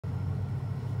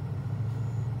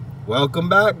Welcome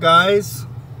back, guys.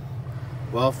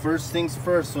 Well, first things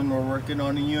first, when we're working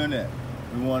on a unit,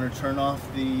 we want to turn off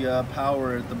the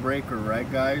power at the breaker,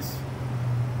 right guys?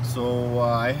 So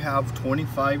I have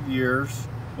 26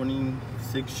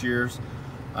 years.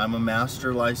 I'm a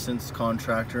master licensed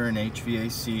contractor in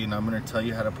HVAC, and I'm going to tell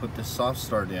you how to put this soft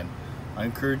start in. I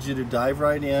encourage you to dive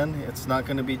right in. It's not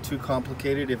going to be too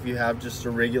complicated if you have just a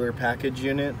regular package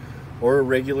unit or a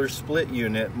regular split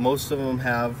unit. Most of them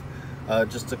have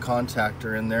just a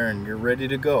contactor in there and you're ready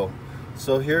to go.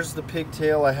 So here's the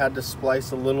pigtail. I had to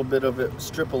splice a little bit of it,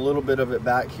 strip a little bit of it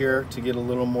back here to get a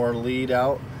little more lead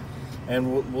out.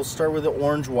 And we'll start with the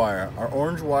orange wire. Our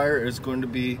orange wire is going to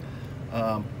be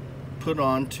put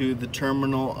onto the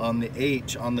terminal on the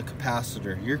H on the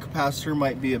capacitor. Your capacitor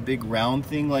might be a big round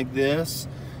thing like this.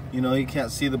 You know, you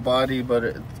can't see the body,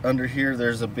 but under here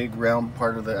there's a big round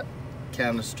part of that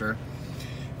canister.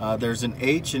 There's an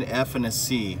H, an F, and a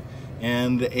C.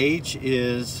 And the H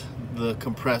is the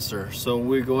compressor. So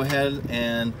we go ahead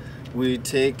and we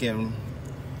take, and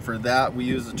for that we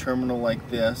use a terminal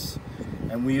like this.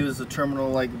 And we use a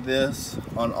terminal like this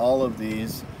on all of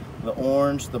these. The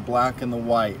orange, the black, and the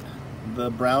white. The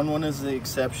brown one is the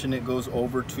exception. It goes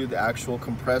over to the actual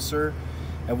compressor.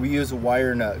 And we use a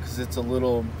wire nut because it's a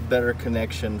little better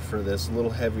connection for this, a little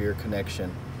heavier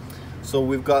connection. So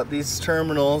we've got these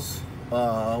terminals.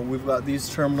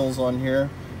 On here.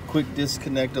 Quick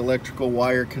disconnect electrical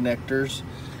wire connectors,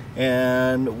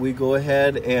 and we go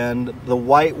ahead, and the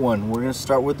white one, we're going to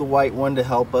start with the white one to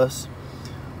help us.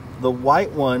 The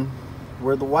white one,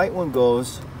 where the white one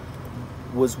goes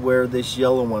was where this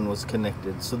yellow one was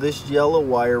connected. So this yellow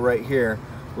wire right here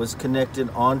was connected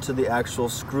onto the actual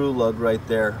screw lug right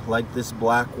there, like this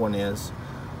black one is,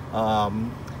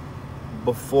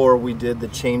 before we did the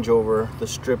changeover, the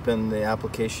strip and the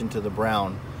application to the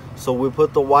brown. So we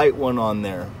put the white one on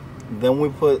there. Then we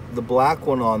put the black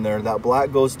one on there. That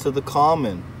black goes to the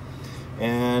common.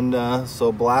 And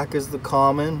so black is the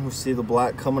common. We see the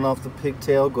black coming off the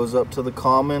pigtail, goes up to the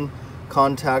common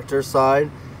contactor side.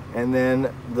 And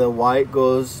then the white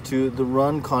goes to the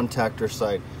run contactor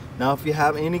side. Now if you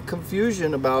have any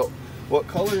confusion about what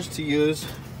colors to use,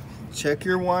 check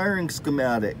your wiring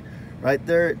schematic. Right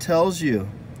there it tells you.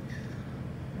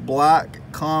 Black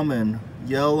common,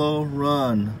 yellow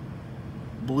run,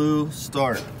 blue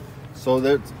start. So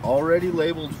that's already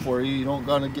labeled for you. You don't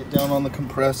gotta get down on the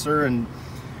compressor and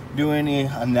do any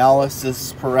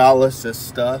analysis paralysis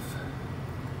stuff.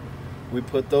 We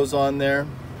put those on there.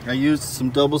 I used some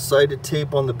double-sided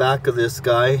tape on the back of this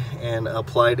guy and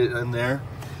applied it in there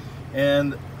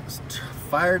and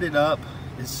fired it up.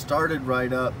 It started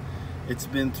right up. It's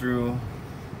been through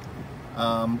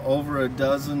over a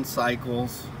dozen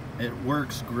cycles. It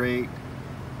works great.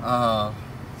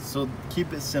 So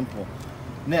keep it simple.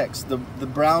 Next, the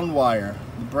brown wire.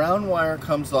 The brown wire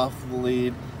comes off the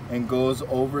lead and goes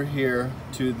over here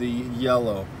to the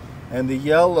yellow. And the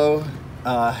yellow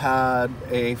had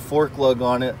a fork lug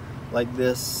on it like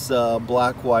this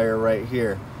black wire right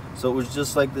here. So it was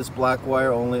just like this black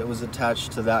wire, only it was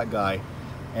attached to that guy.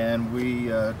 And we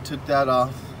took that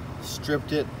off,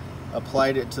 stripped it,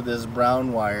 applied it to this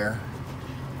brown wire,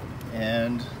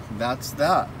 and that's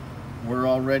that. We're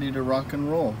all ready to rock and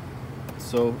roll.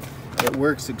 So it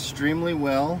works extremely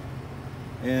well,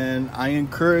 and I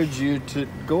encourage you to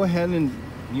go ahead and,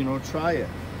 you know, try it.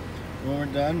 When we're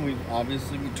done, we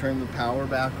turn the power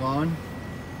back on,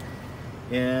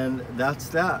 and that's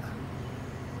that.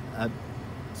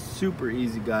 Super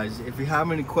easy, guys. If you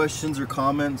have any questions or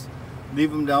comments,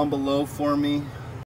 leave them down below for me.